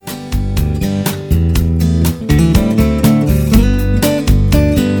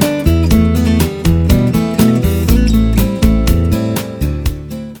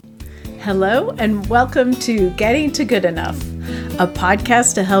and welcome to Getting to Good Enough, a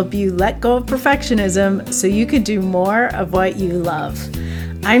podcast to help you let go of perfectionism so you can do more of what you love.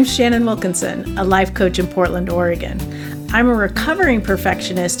 I'm Shannon Wilkinson, a life coach in Portland, Oregon. I'm a recovering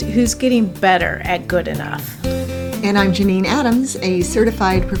perfectionist who's getting better at good enough. And I'm Janine Adams, a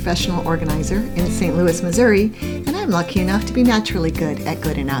certified professional organizer in St. Louis, Missouri, and I'm lucky enough to be naturally good at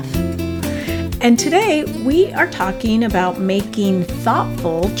good enough. And today we are talking about making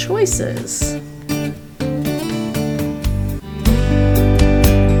thoughtful choices. Hey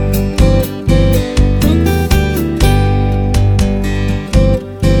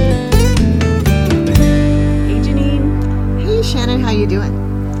Janine. Hey Shannon, how you doing?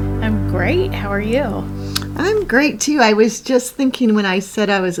 I'm great. How are you? I'm great too. I was just thinking when I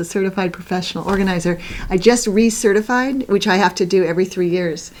said I was a certified professional organizer, I just recertified, which I have to do every 3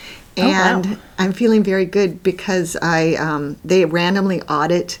 years. And wow. I'm feeling very good because they randomly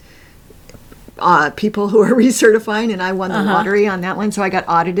audit people who are recertifying, and I won the lottery on that one, so I got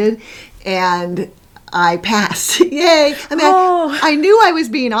audited, and I passed. Yay! I mean, I knew I was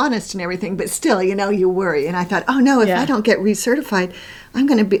being honest and everything, but still, you worry. And I thought, oh no, if I don't get recertified, I'm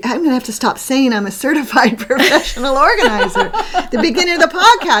gonna have to stop saying I'm a certified professional organizer. The beginning of the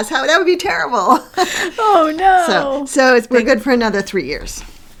podcast, that would be terrible. Oh no! So we're good for another 3 years.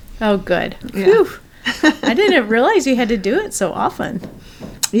 Oh, good. Yeah. Phew. I didn't realize you had to do it so often.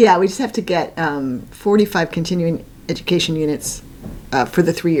 Yeah, we just have to get 45 continuing education units for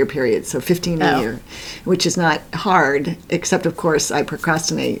the 3-year period, so 15 a year, which is not hard, except, of course, I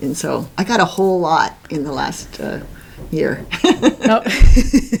procrastinate, and so I got a whole lot in the last year.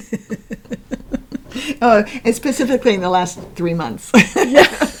 And specifically in the last 3 months. Yeah.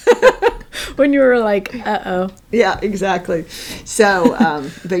 When you were like, uh-oh. Yeah, exactly. So,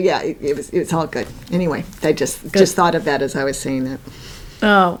 but yeah, it was all good. Anyway, I just thought of that as I was saying that.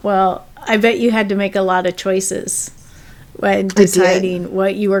 Oh, well, I bet you had to make a lot of choices when deciding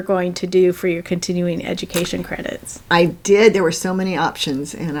what you were going to do for your continuing education credits. I did. There were so many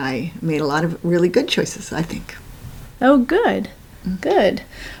options, and I made a lot of really good choices, I think. Oh, good. Good.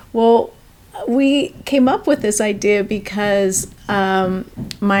 Well, we came up with this idea because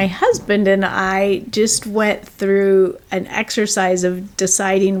my husband and I just went through an exercise of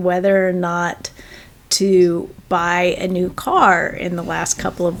deciding whether or not to buy a new car in the last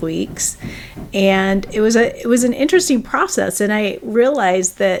couple of weeks, and it was an interesting process. And I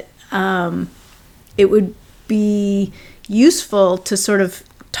realized that it would be useful to sort of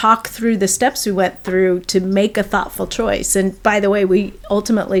talk through the steps we went through to make a thoughtful choice. And by the way, we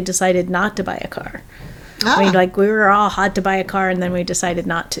ultimately decided not to buy a car. I mean, we were all hot to buy a car, and then we decided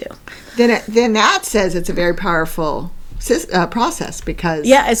not to. Then that says it's a very powerful process because...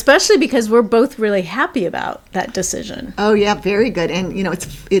 Yeah, especially because we're both really happy about that decision. Oh, yeah, very good. And,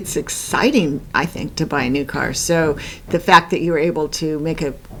 it's exciting, I think, to buy a new car. So the fact that you were able to make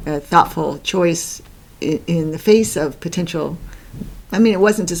a thoughtful choice in the face of potential... I mean, it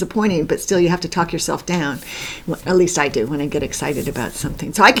wasn't disappointing, but still you have to talk yourself down. Well, at least I do when I get excited about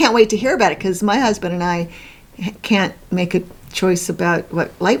something. So I can't wait to hear about it because my husband and I can't make a choice about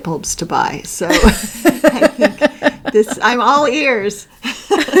what light bulbs to buy. So I think I'm all ears.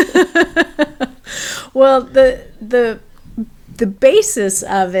 Well, the basis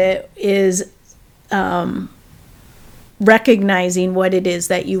of it is recognizing what it is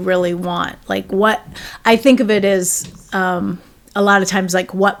that you really want. Like what I think of it as a lot of times,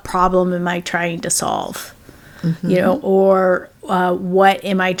 like, what problem am I trying to solve? Or what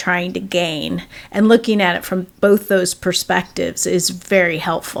am I trying to gain? And looking at it from both those perspectives is very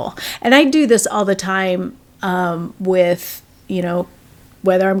helpful. And I do this all the time with,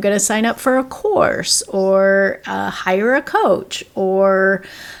 whether I'm going to sign up for a course or hire a coach or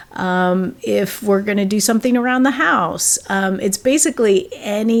if we're going to do something around the house. It's basically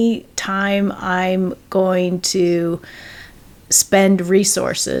any time I'm going to spend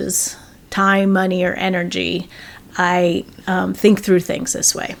resources, time, money, or energy, I think through things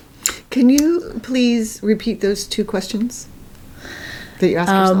this way. Can you please repeat those two questions that you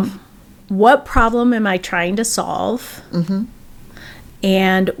asked yourself? What problem am I trying to solve? Mm-hmm.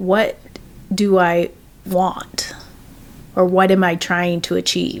 And what do I want? Or what am I trying to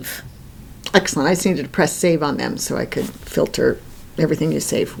achieve? Excellent. I just needed to press save on them so I could filter everything you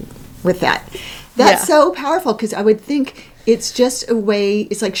say with that. That's so powerful because I would think it's just a way,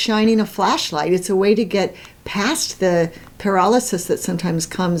 it's like shining a flashlight. It's a way to get past the paralysis that sometimes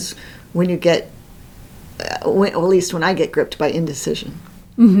comes when you get, at least when I get gripped by indecision.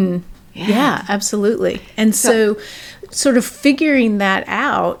 Mm-hmm. Yeah, absolutely. And so sort of figuring that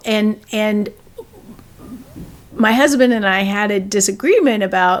out, and my husband and I had a disagreement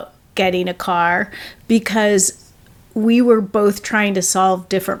about getting a car because we were both trying to solve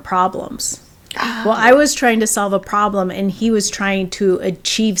different problems. Well, I was trying to solve a problem and he was trying to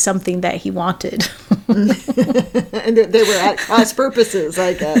achieve something that he wanted. And they were at cross purposes,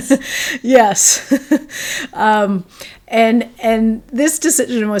 I guess. Yes. And this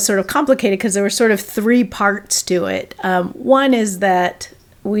decision was sort of complicated because there were sort of three parts to it. One is that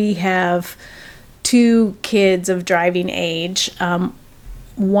we have two kids of driving age.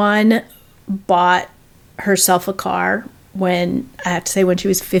 One bought herself a car when she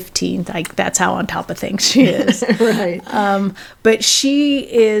was 15. Like, that's how on top of things she is. Right. But she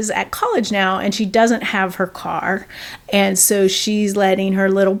is at college now and she doesn't have her car. And so she's letting her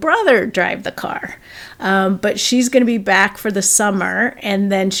little brother drive the car. But she's going to be back for the summer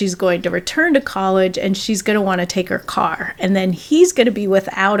and then she's going to return to college and she's going to want to take her car. And then he's going to be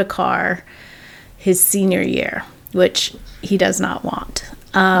without a car his senior year, which he does not want.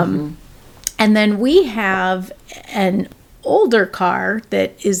 And then we have an older car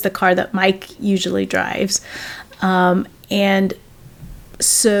that is the car that Mike usually drives. And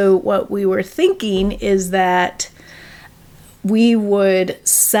so what we were thinking is that we would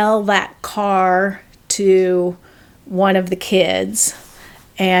sell that car to one of the kids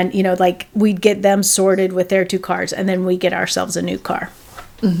and, like we'd get them sorted with their two cars and then we get ourselves a new car.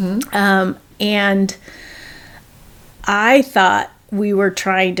 And I thought we were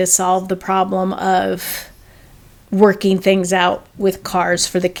trying to solve the problem of working things out with cars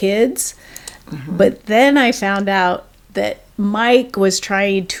for the kids. But then I found out that Mike was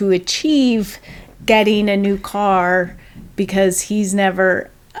trying to achieve getting a new car because he's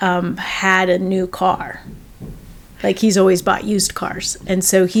never had a new car. Like, he's always bought used cars. And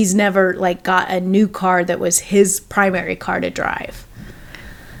so he's never, got a new car that was his primary car to drive.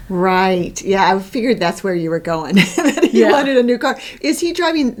 Right. Yeah, I figured that's where you were going. That he wanted a new car. Is he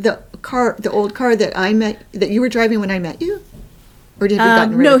driving the old car that you were driving when I met you? Or did you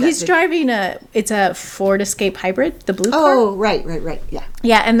gotten rid no, of that? he's driving it's a Ford Escape Hybrid, the blue car. Oh, right. Yeah.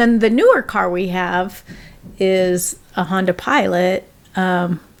 Yeah, and then the newer car we have is a Honda Pilot.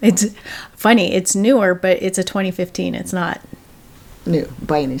 It's funny, it's newer, but it's a 2015. It's not new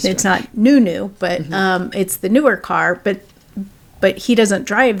by any stretch. It's not new, but it's the newer car, but he doesn't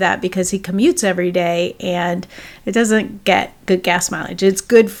drive that because he commutes every day and it doesn't get good gas mileage. It's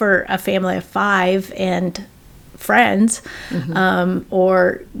good for a family of 5 and friends,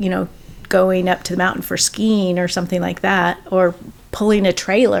 or, going up to the mountain for skiing or something like that, or pulling a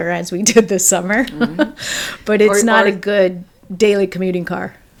trailer as we did this summer. But it's not a good daily commuting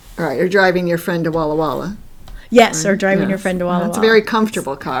car. All right, or driving your friend to Walla Walla. Yes, or driving your friend to Walla Walla. It's a very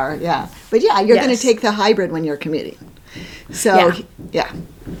comfortable car, yeah. But yeah, you're going to take the hybrid when you're commuting. So, yeah.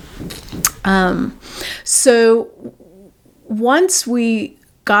 So once we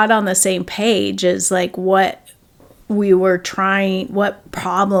got on the same page as what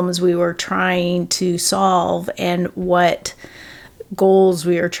problems we were trying to solve and what goals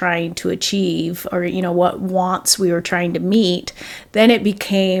we were trying to achieve, or, what wants we were trying to meet, then it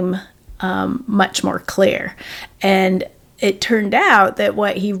became much more clear. And it turned out that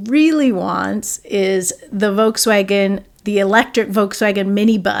what he really wants is the electric Volkswagen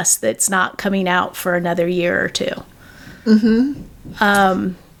minibus that's not coming out for another year or two.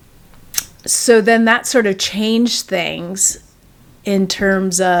 So then that sort of changed things in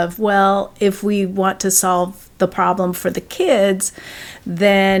terms of, well, if we want to solve the problem for the kids,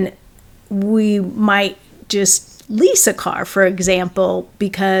 then we might just lease a car, for example,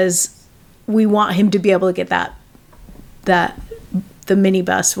 because we want him to be able to get the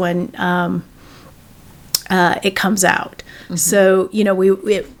minibus when it comes out. So,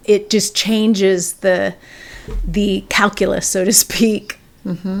 it just changes the calculus, so to speak,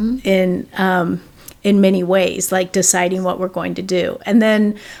 in many ways, like deciding what we're going to do. And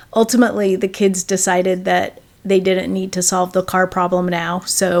then ultimately the kids decided that they didn't need to solve the car problem now.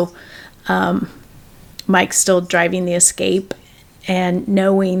 So Mike's still driving the Escape and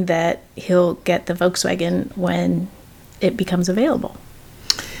knowing that he'll get the Volkswagen when it becomes available.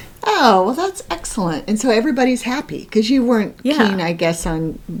 Oh, well, that's excellent. And so everybody's happy because you weren't keen, I guess,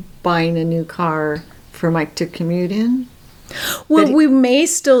 on buying a new car for Mike to commute in? Well, we may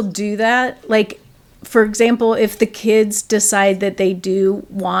still do that. For example, if the kids decide that they do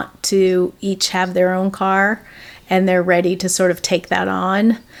want to each have their own car and they're ready to sort of take that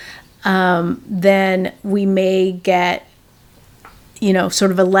on, then we may get,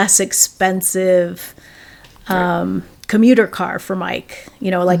 sort of a less expensive commuter car for Mike,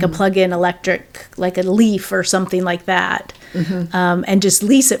 a plug-in electric, like a Leaf or something like that, and just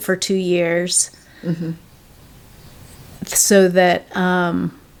lease it for 2 years so that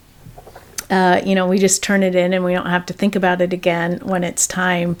we just turn it in and we don't have to think about it again when it's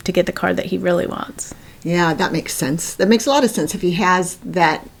time to get the car that he really wants. Yeah, that makes sense. That makes a lot of sense. If he has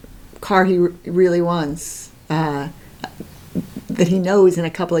that car he really wants, that he knows in a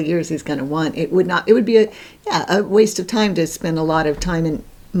couple of years he's going to want, it would be a waste of time to spend a lot of time and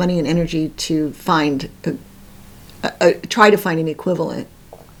money and energy to find, try to find an equivalent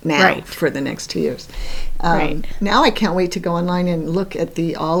now for the next 2 years. Now I can't wait to go online and look at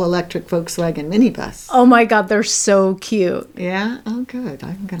the all-electric Volkswagen minibus. Oh my God, they're so cute. Yeah? Oh, good.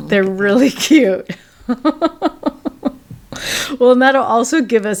 I'm going to They're really cute. Well, and that'll also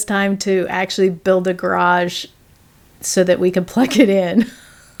give us time to actually build a garage so that we can plug it in.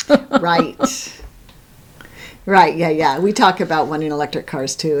 Right, yeah. We talk about wanting electric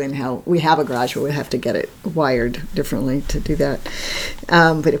cars too, and how we have a garage where we have to get it wired differently to do that.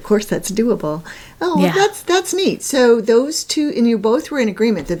 But of course, that's doable. Oh, yeah. That's neat. So those two, and you both were in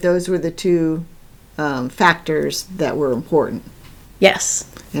agreement that those were the two factors that were important.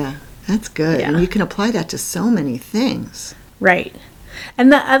 Yes. Yeah, that's good. Yeah. And you can apply that to so many things. Right.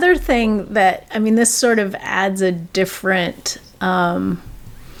 And the other thing that, this sort of adds a different,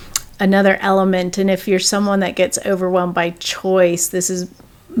 another element. And if you're someone that gets overwhelmed by choice, this is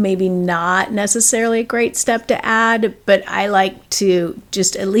maybe not necessarily a great step to add, but I like to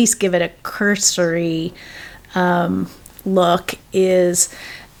just at least give it a cursory look is,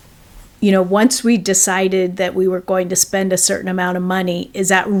 once we decided that we were going to spend a certain amount of money, is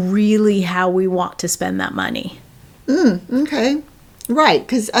that really how we want to spend that money? Okay. Right,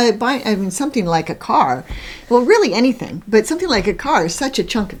 because something like a car, well, really anything, but something like a car is such a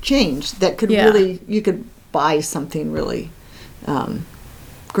chunk of change that could you could buy something really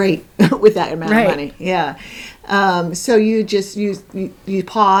great with that amount of money. Yeah. So you just you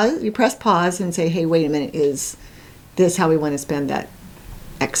pause, you press pause and say, hey, wait a minute, is this how we want to spend that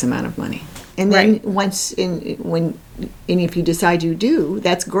X amount of money? And then if you decide you do,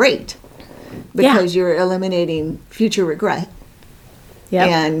 that's great, because you're eliminating future regret. Yep.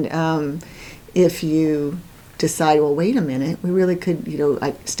 And if you decide, well, wait a minute, we really could,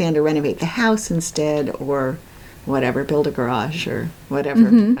 stand to renovate the house instead, or whatever, build a garage or whatever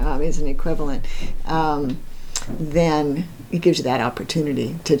is an equivalent, then it gives you that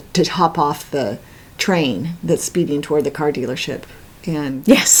opportunity to hop off the train that's speeding toward the car dealership and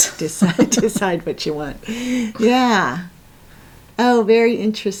decide what you want. Yeah. Oh, very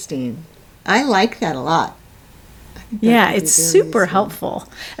interesting. I like that a lot. Yeah, it's super helpful.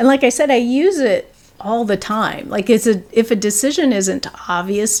 And like I said, I use it all the time. Like if a decision isn't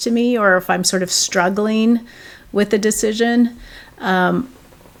obvious to me, or if I'm sort of struggling with a decision,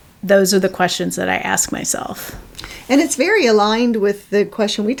 those are the questions that I ask myself. And it's very aligned with the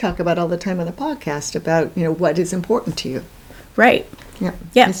question we talk about all the time on the podcast about, what is important to you. Right. Yeah.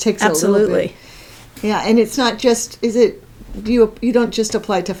 Yeah, it takes absolutely. A little bit. Yeah, and it's not just, you don't just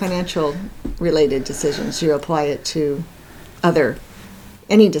apply it to financial related decisions, you apply it to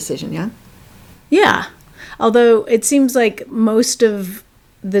any decision, yeah? Yeah. Although it seems like most of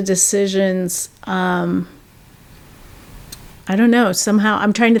the decisions, I don't know, somehow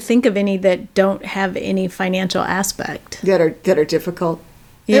I'm trying to think of any that don't have any financial aspect. That are difficult.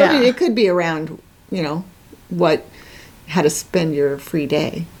 Yeah. It could be around, how to spend your free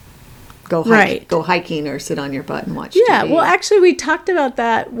day. Go hiking or sit on your butt and watch Yeah, TV. well, actually, we talked about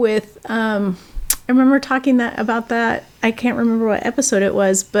that with, I remember talking about that, I can't remember what episode it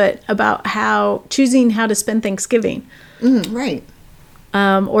was, but about choosing how to spend Thanksgiving. Right.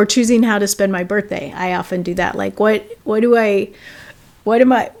 Or choosing how to spend my birthday. I often do that. Like, what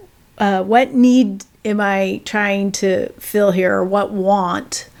need am I trying to fill here, or what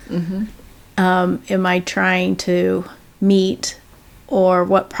want am I trying to meet? Or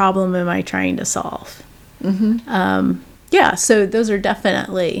what problem am I trying to solve? So those are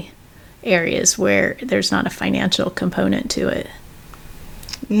definitely areas where there's not a financial component to it.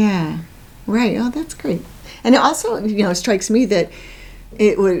 Yeah, right. Oh, that's great. And it also, strikes me that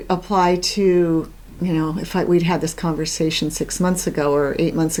it would apply to, if we'd had this conversation 6 months ago or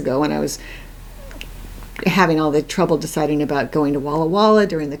 8 months ago when I was having all the trouble deciding about going to Walla Walla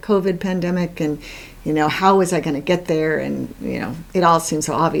during the COVID pandemic, and how was I going to get there? And, it all seems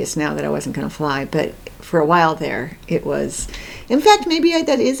so obvious now that I wasn't going to fly. But for a while there, it was, in fact, maybe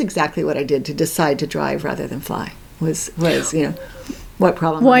that is exactly what I did to decide to drive rather than fly, was what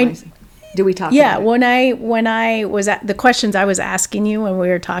problem do we talk about? Yeah, when I was at the questions I was asking you when we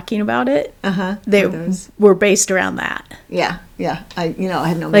were talking about it, they were based around that. Yeah. I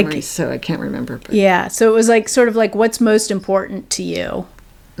have no memories, so I can't remember. But. Yeah, so it was like sort of like what's most important to you.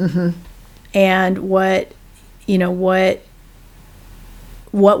 And what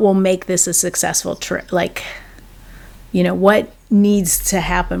what will make this a successful trip? Like, what needs to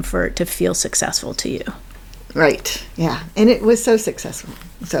happen for it to feel successful to you? Right. Yeah. And it was so successful.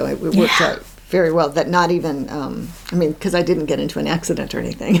 So it worked out very well. That not even, because I didn't get into an accident or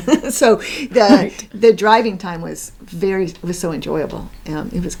anything. So the driving time was so enjoyable.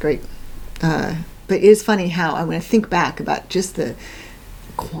 It was great. But it is funny how when I think back about just the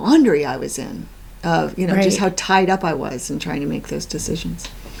quandary I was in of, just how tied up I was in trying to make those decisions.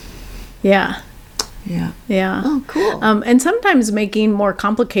 Yeah. Yeah. Yeah. Oh, cool. And sometimes making more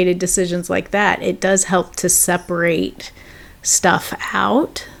complicated decisions like that, it does help to separate stuff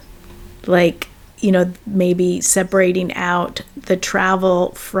out. Like, maybe separating out the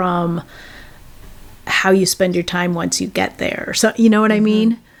travel from how you spend your time once you get there. So, you know what I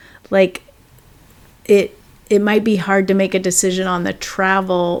mean? Like, it might be hard to make a decision on the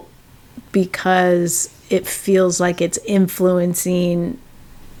travel because it feels like it's influencing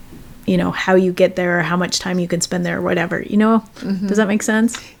how you get there or how much time you can spend there or whatever, Does that make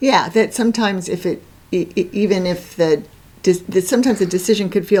sense? Yeah, that sometimes sometimes the decision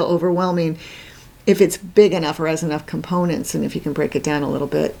could feel overwhelming if it's big enough or has enough components, and if you can break it down a little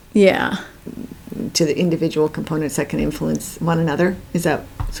bit. Yeah. To the individual components that can influence one another. Is that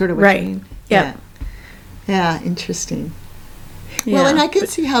sort of what you mean? Yep. Yeah, interesting. Yeah. Well, and I could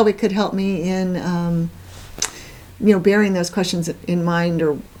see how it could help me in, bearing those questions in mind,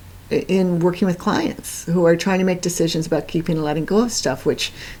 or in working with clients who are trying to make decisions about keeping and letting go of stuff,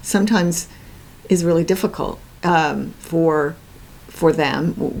 which sometimes is really difficult for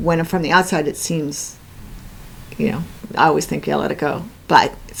them. When from the outside, it seems, I always think, yeah, let it go,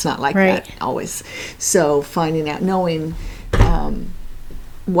 but it's not like that always. So finding out, knowing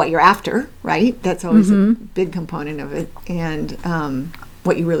what you're after, right? That's always a big component of it, and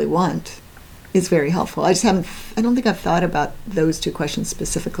what you really want is very helpful. I don't think I've thought about those two questions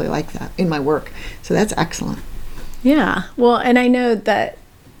specifically like that in my work. So that's excellent. Yeah. Well, and I know that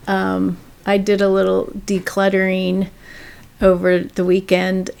I did a little decluttering over the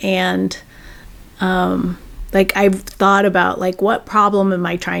weekend, and I thought about what problem am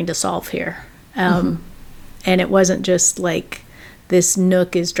I trying to solve here? And it wasn't just this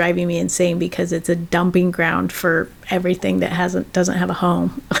nook is driving me insane because it's a dumping ground for everything that doesn't have a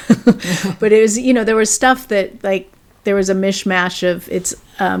home. But it was, there was stuff that there was a mishmash of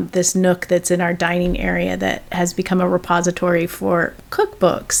this nook that's in our dining area that has become a repository for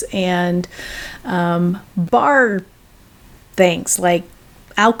cookbooks and bar things like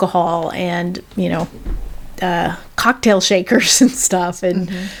alcohol and, cocktail shakers and stuff,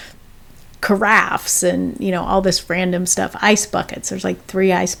 and carafes and all this random stuff, ice buckets. There's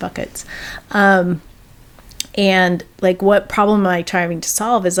 3 ice buckets, and what problem am I trying to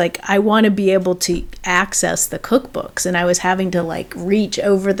solve is I want to be able to access the cookbooks, and I was having to reach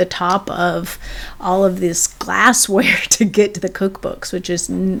over the top of all of this glassware to get to the cookbooks, which is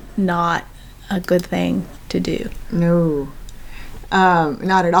not a good thing to do. No,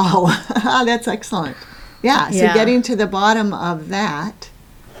 not at all. That's excellent. Yeah, so getting to the bottom of that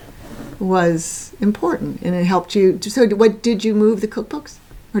was important, and it helped you. So what, did you move the cookbooks,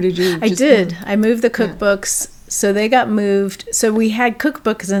 or did you just I moved the cookbooks. So they got moved. So we had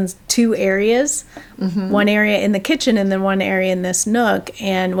cookbooks in 2 areas, one area in the kitchen and then one area in this nook.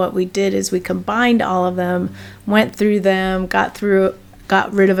 And what we did is we combined all of them, went through them, got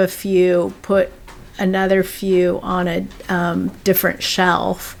rid of a few, put another few on a different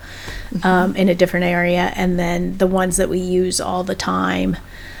shelf in a different area, and then the ones that we use all the time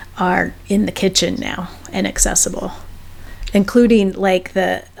are in the kitchen now and accessible, including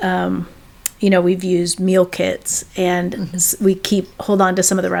we've used meal kits, and we hold on to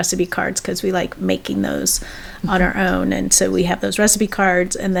some of the recipe cards because we like making those on our own. And so we have those recipe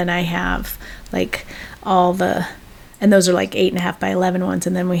cards, and then I have and those are 8.5 by 11 ones.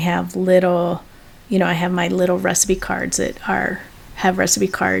 And then we have little, I have my little recipe cards that have recipe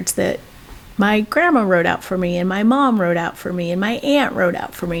cards that my grandma wrote out for me, and my mom wrote out for me, and my aunt wrote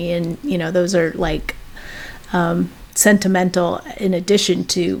out for me. And, those are sentimental in addition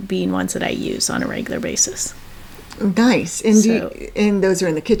to being ones that I use on a regular basis. Nice. And and those are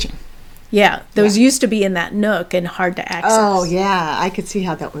in the kitchen? Yeah, those used to be in that nook and hard to access. Oh, yeah. I could see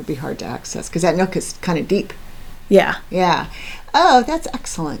how that would be hard to access because that nook is kind of deep. Yeah. Yeah. Oh, that's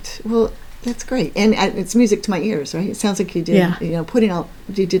excellent. Well, that's great. And it's music to my ears, right? It sounds like you did,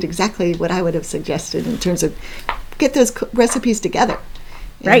 you did exactly what I would have suggested in terms of get those recipes together.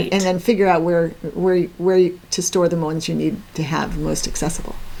 Right. And then figure out where to store the ones you need to have most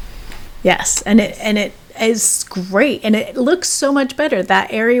accessible. Yes. And it is great. And it looks so much better.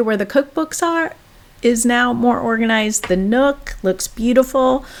 That area where the cookbooks are, is now more organized. The Nook looks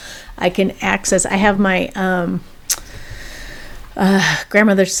beautiful. I have my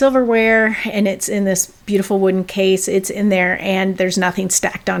grandmother's silverware, and it's in this beautiful wooden case. It's in there, and there's nothing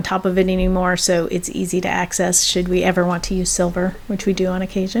stacked on top of it anymore, so it's easy to access should we ever want to use silver, which we do on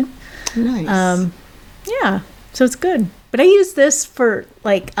occasion. Nice. Yeah, so it's good. But I use this for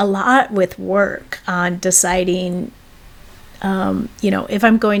like a lot with work on deciding, if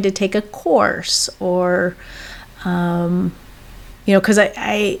I'm going to take a course or, because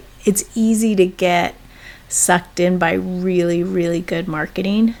it's easy to get sucked in by really, really good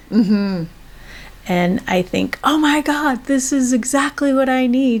marketing. Mm-hmm. And I think, oh my God, this is exactly what I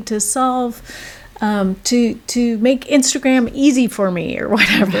need to solve, to make Instagram easy for me or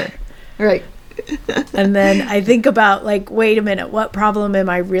whatever. Right. And then I think about like, wait a minute, what problem am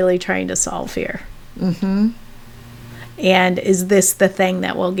I really trying to solve here? Mm-hmm. And is this the thing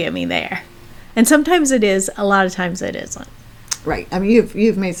that will get me there? And sometimes it is, a lot of times it isn't. Right. I mean,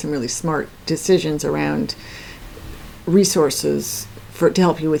 you've made some really smart decisions around resources to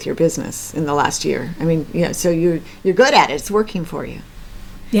help you with your business in the last year. I mean, so you're good at it. It's working for you.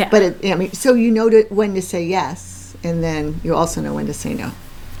 Yeah. But so you know when to say yes, and then you also know when to say no.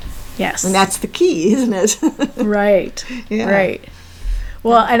 Yes. And that's the key, isn't it? Right. Yeah. Right.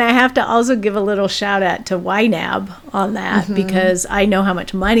 Well, and I have to also give a little shout out to YNAB on that, because I know how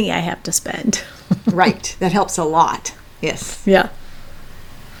much money I have to spend. Right. That helps a lot. Yes. Yeah.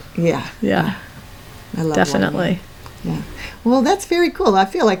 Yeah. Yeah. I love Definitely. YNAB. Yeah. Well, that's very cool. I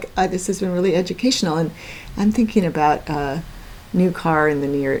feel like this has been really educational, and I'm thinking about new car in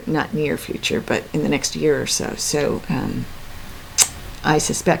the not near future, but in the next year or so. So I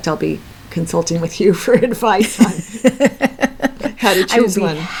suspect I'll be consulting with you for advice on how to choose one.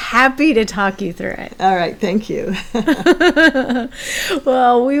 I would be happy to talk you through it. All right. Thank you.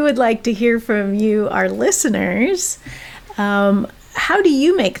 Well, we would like to hear from you, our listeners. How do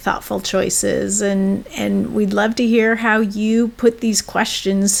you make thoughtful choices? And we'd love to hear how you put these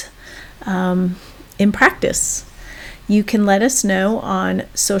questions in practice. You can let us know on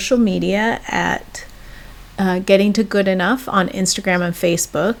social media at Getting to Good Enough on Instagram and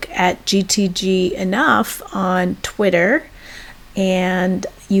Facebook, at GTG Enough on Twitter, and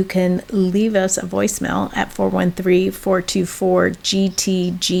you can leave us a voicemail at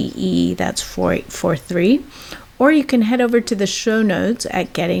 413-424-GTGE, that's 4843, or you can head over to the show notes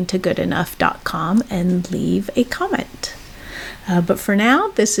at gettingtogoodenough.com and leave a comment. But for now,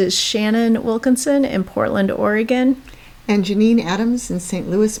 this is Shannon Wilkinson in Portland, Oregon. And Janine Adams in St.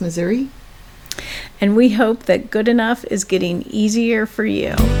 Louis, Missouri. And we hope that good enough is getting easier for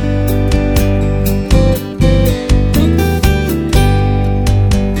you.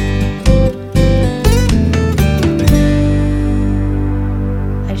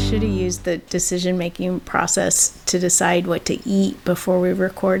 I should have used the decision-making process to decide what to eat before we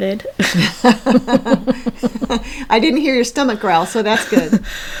recorded. I didn't hear your stomach growl, so that's good.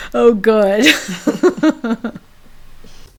 Oh, good.